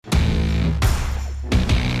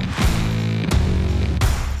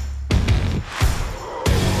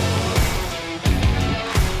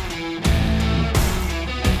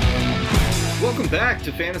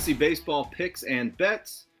to Fantasy Baseball Picks and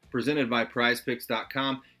Bets, presented by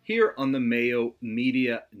PrizePicks.com here on the Mayo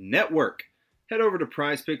Media Network. Head over to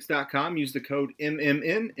PrizePicks.com, use the code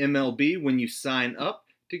MMNMLB when you sign up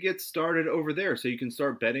to get started over there so you can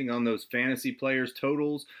start betting on those fantasy players,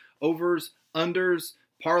 totals, overs, unders,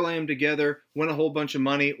 parlay them together, win a whole bunch of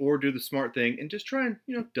money, or do the smart thing and just try and,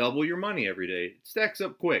 double your money every day. It stacks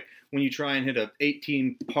up quick. When you try and hit a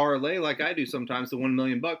 18 parlay like I do sometimes, the $1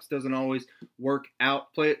 million doesn't always work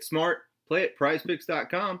out. Play it smart. Play at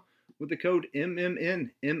PrizePicks.com with the code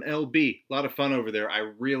MMNMLB. A lot of fun over there.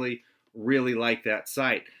 I really like that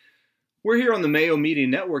site. We're here on the Mayo Media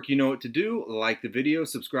Network. You know what to do. Like the video,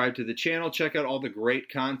 subscribe to the channel, check out all the great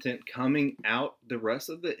content coming out the rest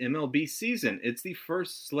of the MLB season. It's the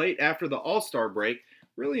first slate after the All-Star break.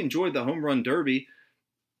 Really enjoyed the Home Run Derby.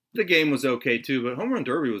 The game was okay too, but Home Run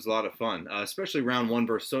Derby was a lot of fun, especially round one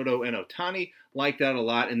versus Soto and Ohtani. Liked that a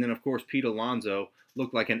lot. And then, of course, Pete Alonso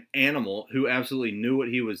looked like an animal who absolutely knew what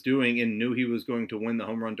he was doing and knew he was going to win the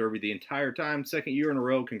Home Run Derby the entire time. Second year in a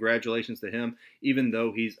row. Congratulations to him, even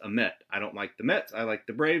though he's a Met. I don't like the Mets. I like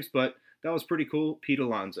the Braves, but that was pretty cool. Pete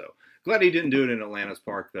Alonso. Glad he didn't do it in Atlanta's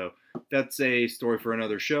park, though. That's a story for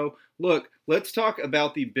another show. Look, let's talk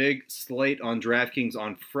about the big slate on DraftKings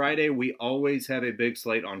on Friday. We always have a big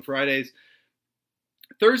slate on Fridays.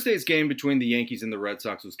 Thursday's game between the Yankees and the Red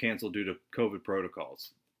Sox was canceled due to COVID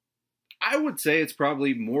protocols. I would say it's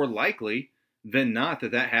probably more likely than not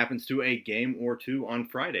that happens to a game or two on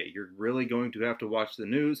Friday. You're really going to have to watch the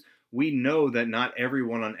news. We know that not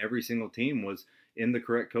everyone on every single team was in the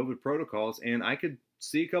correct COVID protocols, and I could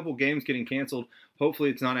see a couple games getting canceled.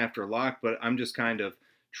 Hopefully it's not after lock, but I'm just kind of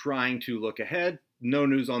trying to look ahead. No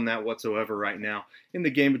news on that whatsoever right now. In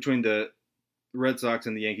the game between the Red Sox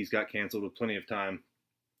and the Yankees got canceled with plenty of time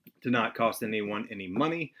to not cost anyone any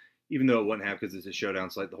money. Even though it wouldn't have because it's a showdown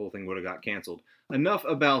slate, the whole thing would have got canceled. Enough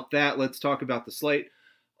about that. Let's talk about the slate.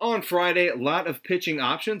 On Friday, a lot of pitching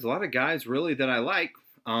options, a lot of guys really that I like,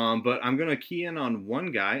 but I'm going to key in on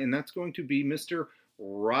one guy, and that's going to be Mr.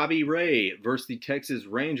 Robbie Ray versus the Texas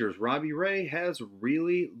Rangers. Robbie Ray has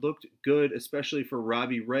really looked good, especially for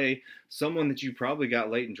Robbie Ray, someone that you probably got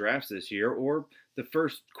late in drafts this year, or the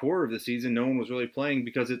first quarter of the season no one was really playing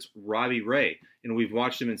because it's Robbie Ray. And we've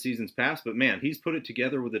watched him in seasons past, but man, he's put it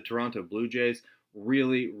together with the Toronto Blue Jays.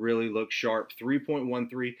 Really looks sharp.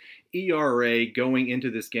 3.13 ERA going into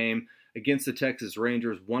this game against the Texas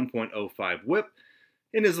Rangers, 1.05 whip.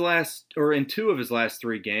 In two of his last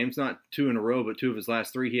three games, not two in a row, but two of his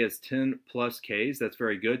last three, he has 10 plus Ks. That's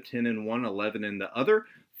very good. 10 in one, 11 in the other.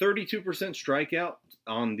 32% strikeout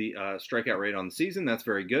on the strikeout rate on the season. That's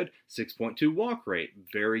very good. 6.2 walk rate.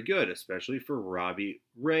 Very good, especially for Robbie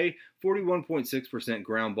Ray. 41.6%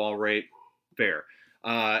 ground ball rate. Fair.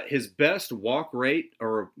 His best walk rate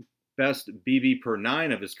or best BB per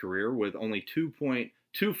nine of his career with only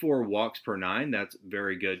 2.24 walks per nine. That's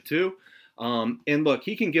very good too. And look,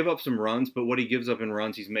 he can give up some runs, but what he gives up in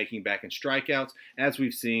runs, he's making back in strikeouts, as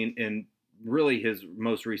we've seen in really his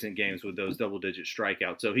most recent games with those double-digit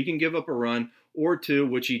strikeouts. So he can give up a run or two,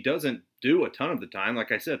 which he doesn't do a ton of the time.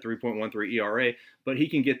 Like I said, 3.13 ERA, but he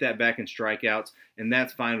can get that back in strikeouts, and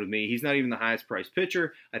that's fine with me. He's not even the highest-priced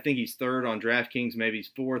pitcher. I think he's third on DraftKings, maybe he's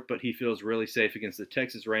fourth, but he feels really safe against the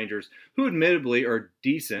Texas Rangers, who admittedly are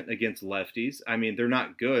decent against lefties. I mean, they're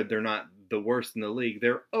not good. They're not the worst in the league.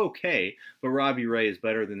 They're okay, but Robbie Ray is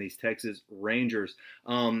better than these Texas Rangers.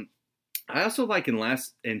 I also like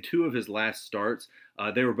in two of his last starts,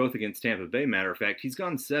 they were both against Tampa Bay, matter of fact. He's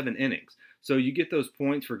gone 7 innings. So you get those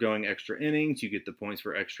points for going extra innings. You get the points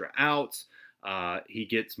for extra outs. He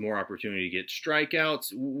gets more opportunity to get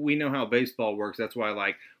strikeouts. We know how baseball works. That's why I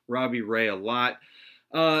like Robbie Ray a lot.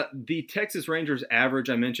 The Texas Rangers average,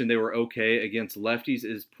 I mentioned they were okay against lefties,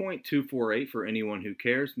 is .248 for anyone who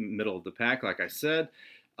cares. Middle of the pack, like I said.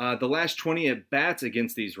 The last 20 at-bats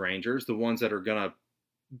against these Rangers, the ones that are going to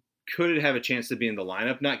could have a chance to be in the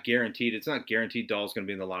lineup. Not guaranteed. It's not guaranteed Dahl's going to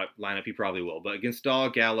be in the lineup. He probably will. But against Dahl,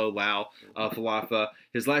 Gallo, Lau, Falafa,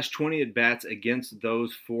 his last 20 at-bats against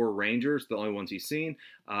those 4 Rangers, the only ones he's seen,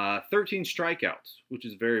 13 strikeouts, which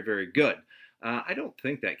is very, very good. I don't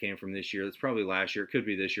think that came from this year. That's probably last year. It could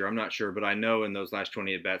be this year. I'm not sure. But I know in those last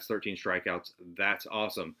 20 at-bats, 13 strikeouts, that's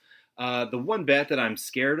awesome. The one bat that I'm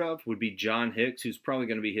scared of would be John Hicks, who's probably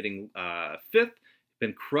going to be hitting 5th.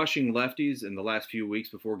 Been crushing lefties in the last few weeks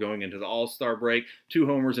before going into the All-Star break. 2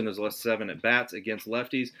 homers in his last 7 at-bats against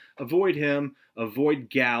lefties. Avoid him. Avoid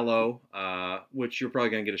Gallo, which you're probably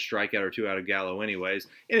going to get a strikeout or 2 out of Gallo anyways.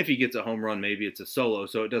 And if he gets a home run, maybe it's a solo,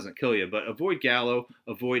 so it doesn't kill you. But avoid Gallo,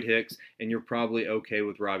 avoid Hicks, and you're probably okay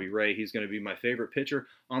with Robbie Ray. He's going to be my favorite pitcher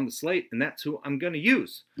on the slate, and that's who I'm going to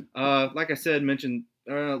use. Like I said, mentioned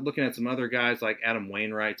Looking at some other guys like Adam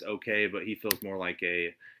Wainwright's okay, but he feels more like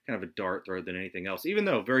a kind of a dart throw than anything else, even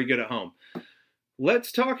though very good at home.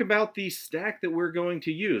 Let's talk about the stack that we're going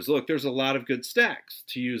to use. Look, there's a lot of good stacks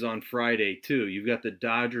to use on Friday, too. You've got the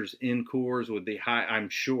Dodgers in Coors with I'm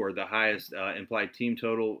sure, the highest implied team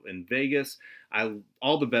total in Vegas.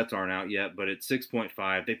 All the bets aren't out yet, but it's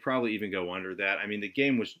 6.5. They probably even go under that. I mean,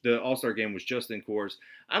 the All-Star game was just in Coors.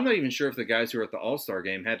 I'm not even sure if the guys who were at the All-Star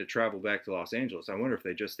game had to travel back to Los Angeles. I wonder if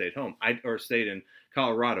they just stayed home or stayed in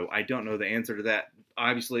Colorado. I don't know the answer to that.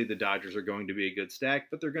 Obviously, the Dodgers are going to be a good stack,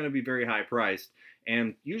 but they're going to be very high priced.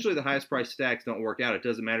 And usually the highest priced stacks don't work out. It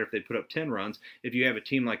doesn't matter if they put up 10 runs. If you have a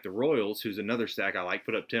team like the Royals, who's another stack I like,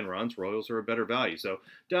 put up 10 runs, Royals are a better value. So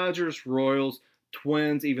Dodgers, Royals,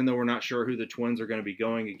 Twins, even though we're not sure who the Twins are going to be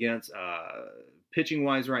going against.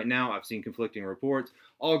 Pitching-wise right now, I've seen conflicting reports.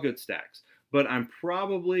 All good stacks. But I'm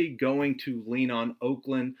probably going to lean on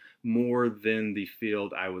Oakland more than the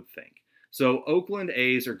field, I would think. So Oakland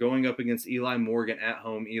A's are going up against Eli Morgan at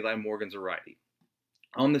home. Eli Morgan's a righty.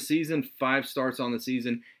 On the season, 5 starts on the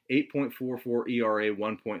season, 8.44 ERA,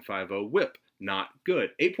 1.50 whip. Not good.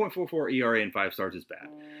 8.44 ERA in 5 starts is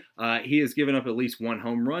bad. He has given up at least 1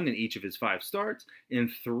 home run in each of his 5 starts.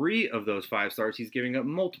 In 3 of those 5 starts, he's giving up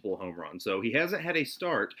multiple home runs. So he hasn't had a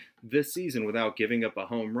start this season without giving up a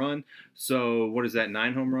home run. So what is that,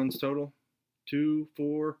 9 home runs total? 2,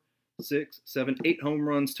 4, 6, 7, 8 home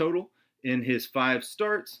runs total in his 5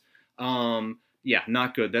 starts. Yeah,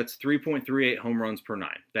 not good. That's 3.38 home runs per 9.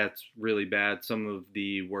 That's really bad. Some of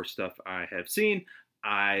the worst stuff I have seen.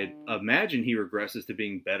 I imagine he regresses to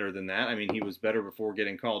being better than that. I mean, he was better before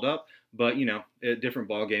getting called up, but, a different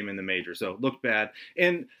ball game in the major. So, looked bad.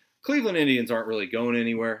 And Cleveland Indians aren't really going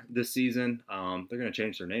anywhere this season. They're going to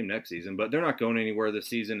change their name next season, but they're not going anywhere this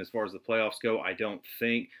season as far as the playoffs go, I don't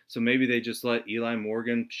think. So maybe they just let Eli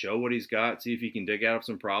Morgan show what he's got, see if he can dig out of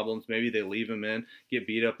some problems. Maybe they leave him in, get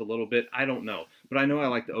beat up a little bit. I don't know. But I know I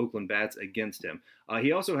like the Oakland bats against him.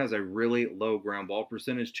 He also has a really low ground ball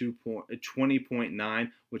percentage,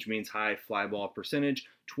 20.9, which means high fly ball percentage.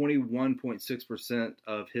 21.6%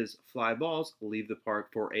 of his fly balls leave the park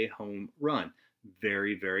for a home run.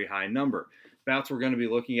 Very, very high number. Bats we're going to be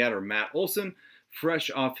looking at are Matt Olson, fresh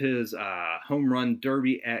off his home run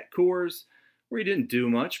derby at Coors, where he didn't do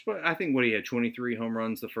much, but I think he had 23 home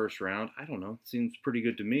runs the first round. I don't know. Seems pretty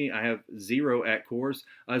good to me. I have 0 at Coors.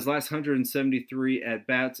 His last 173 at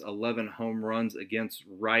bats, 11 home runs against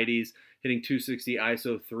righties, hitting 260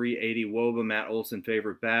 ISO, 380 WOBA. Matt Olson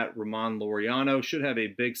favorite bat. Ramon Laureano should have a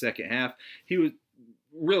big second half. He was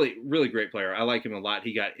really, really great player. I like him a lot.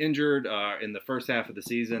 He got injured in the first half of the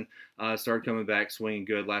season, started coming back, swinging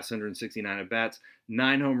good. Last 169 at bats,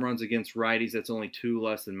 9 home runs against righties. That's only 2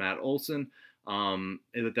 less than Matt Olson.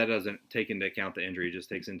 That doesn't take into account the injury. He just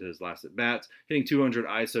takes into his last at bats. Hitting 200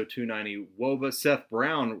 ISO, 290 WOBA. Seth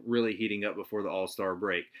Brown really heating up before the All-Star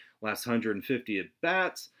break. Last 150 at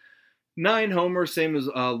bats. 9 homers, same as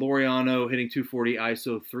Laureano, hitting 240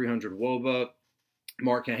 ISO, 300 WOBA.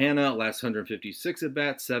 Mark Hanna, last 156 at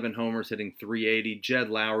bats, 7 homers, hitting 380. Jed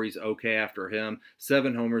Lowry's okay after him,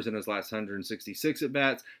 7 homers in his last 166 at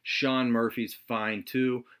bats. Sean Murphy's fine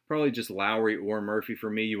too. Probably just Lowry or Murphy for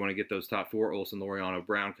me. You want to get those top 4: Olson, Laureano,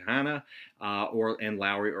 Brown, Hanna, and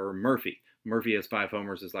Lowry or Murphy. Murphy has 5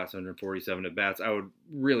 homers his last 147 at bats. I would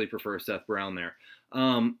really prefer Seth Brown there.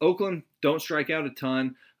 Oakland don't strike out a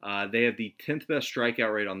ton. They have the 10th best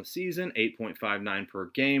strikeout rate on the season, 8.59 per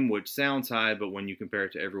game, which sounds high, but when you compare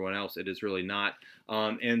it to everyone else, it is really not.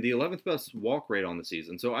 And the 11th best walk rate on the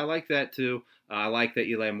season. So I like that too. I like that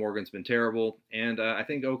Eli Morgan's been terrible, and I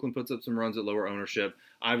think Oakland puts up some runs at lower ownership.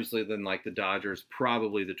 Obviously, then like the Dodgers,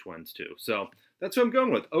 probably the Twins too. So that's what I'm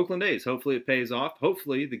going with. Oakland A's. Hopefully it pays off.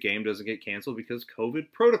 Hopefully the game doesn't get canceled because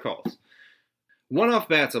COVID protocols. One-off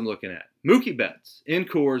bats I'm looking at. Mookie Betts in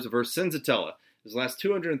Coors versus Senzatella. His last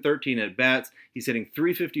 213 at bats, he's hitting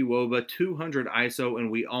 350 WOBA, 200 ISO,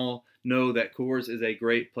 and we all know that Coors is a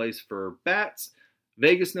great place for bats.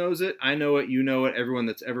 Vegas knows it. I know it. You know it. Everyone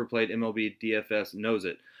that's ever played MLB DFS knows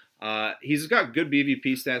it. He's got good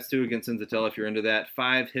BVP stats too against Senzatella if you're into that.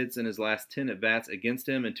 5 hits in his last 10 at bats against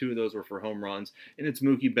him, and 2 of those were for home runs. And it's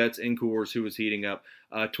Mookie Betts in Coors who was heating up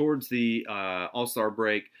towards the All-Star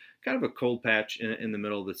break. Kind of a cold patch in the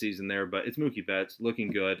middle of the season there, but it's Mookie Betts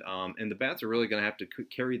looking good. And the bats are really going to have to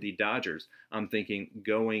carry the Dodgers, I'm thinking,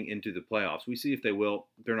 going into the playoffs. We see if they will.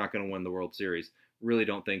 They're not going to win the World Series. Really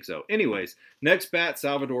don't think so. Anyways, next bat,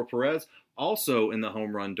 Salvador Perez, also in the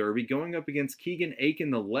home run derby, going up against Keegan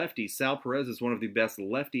Aiken, the lefty. Sal Perez is one of the best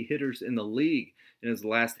lefty hitters in the league. In his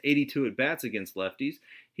last 82 at-bats against lefties,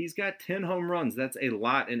 He's got 10 home runs. That's a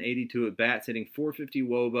lot in 82 at-bats, hitting .450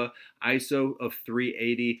 WOBA, ISO of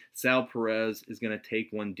 380. Sal Perez is going to take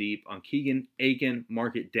one deep on Keegan Aiken,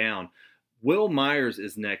 mark it down. Will Myers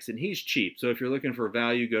is next, and he's cheap. So if you're looking for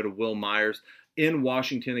value, go to Will Myers in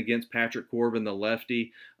Washington against Patrick Corbin, the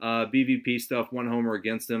lefty. BVP stuff, one homer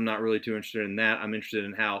against him. Not really too interested in that. I'm interested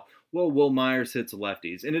in how well Will Myers hits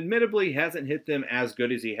lefties. And admittedly, hasn't hit them as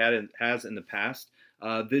good as he has in the past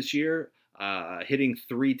this year. Hitting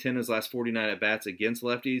 .310 his last 49 at-bats against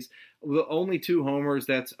lefties. Only 2 homers,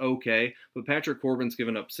 that's okay. But Patrick Corbin's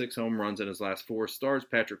given up 6 home runs in his last 4 starts.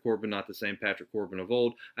 Patrick Corbin, not the same Patrick Corbin of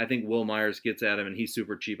old. I think Will Myers gets at him, and he's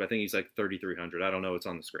super cheap. I think he's like $3,300. I don't know. It's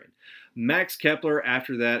on the screen. Max Kepler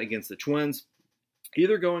after that against the Twins.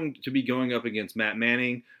 Either going to be going up against Matt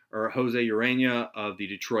Manning or Jose Urena of the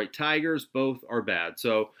Detroit Tigers. Both are bad.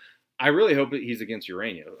 So I really hope that he's against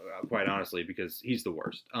Urena, quite honestly, because he's the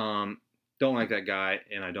worst. Don't like that guy,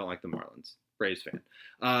 and I don't like the Marlins. Braves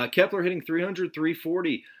fan. Kepler hitting .300,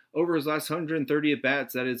 .340 over his last 130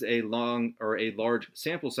 at-bats. That is a large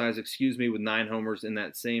sample size, with 9 homers in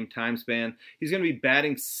that same time span. He's going to be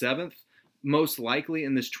batting 7th, most likely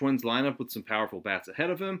in this Twins lineup with some powerful bats ahead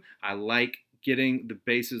of him. I like getting the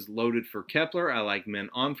bases loaded for Kepler. I like men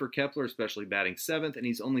on for Kepler, especially batting 7th, and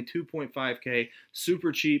he's only 2.5K,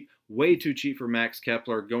 super cheap, way too cheap for Max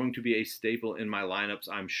Kepler, going to be a staple in my lineups,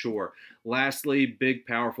 I'm sure. Lastly, big,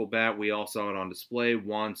 powerful bat, we all saw it on display,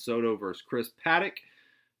 Juan Soto versus Chris Paddack.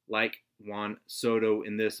 Like Juan Soto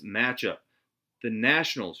in this matchup. The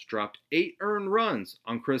Nationals dropped 8 earned runs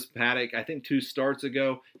on Chris Paddack. I think 2 starts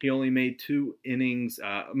ago. He only made 2 innings,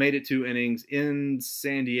 made it 2 innings in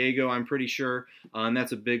San Diego, I'm pretty sure. And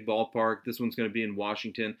that's a big ballpark. This one's going to be in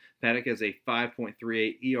Washington. Paddack has a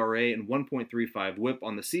 5.38 ERA and 1.35 whip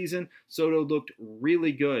on the season. Soto looked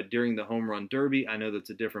really good during the home run derby. I know that's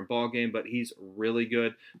a different ballgame, but he's really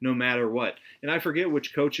good no matter what. And I forget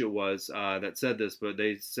which coach it was that said this, but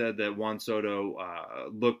they said that Juan Soto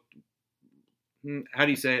looked, how do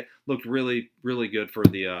you say it? Looked really, really good for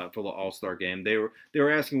the All-Star game. They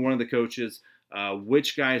were asking one of the coaches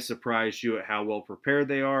which guys surprised you at how well prepared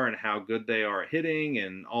they are and how good they are at hitting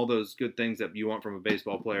and all those good things that you want from a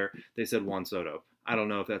baseball player. They said Juan Soto. I don't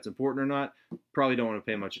know if that's important or not. Probably don't want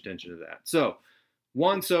to pay much attention to that. So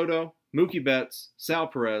Juan Soto, Mookie Betts, Sal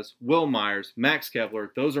Perez, Will Myers, Max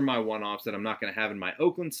Kepler. Those are my one-offs that I'm not going to have in my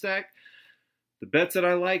Oakland stack. The bets that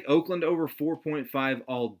I like, Oakland over 4.5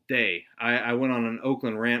 all day. I went on an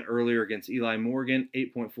Oakland rant earlier against Eli Morgan,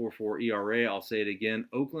 8.44 ERA. I'll say it again,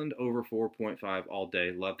 Oakland over 4.5 all day.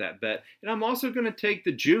 Love that bet. And I'm also going to take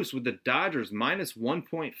the juice with the Dodgers minus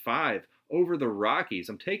 1.5 over the Rockies.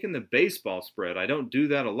 I'm taking the baseball spread. I don't do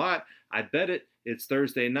that a lot. I bet it. It's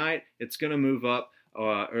Thursday night. It's going to move up,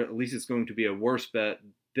 or at least it's going to be a worse bet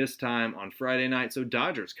this time on Friday night. So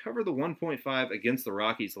Dodgers cover the 1.5 against the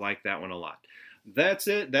Rockies. Like that one a lot. That's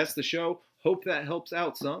it. That's the show. Hope that helps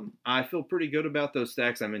out some. I feel pretty good about those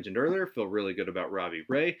stacks I mentioned earlier. Feel really good about Robbie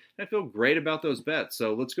Ray. I feel great about those bets.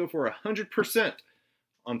 So let's go for 100%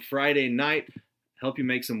 on Friday night. Help you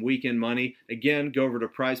make some weekend money. Again, go over to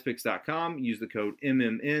prizepicks.com. Use the code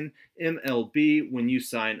MMNMLB when you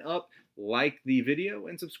sign up. Like the video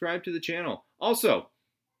and subscribe to the channel. Also,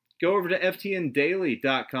 go over to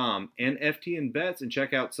ftndaily.com and FTN Bets and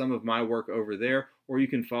check out some of my work over there. Or you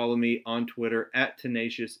can follow me on Twitter at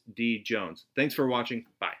TenaciousDJones. Thanks for watching.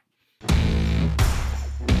 Bye.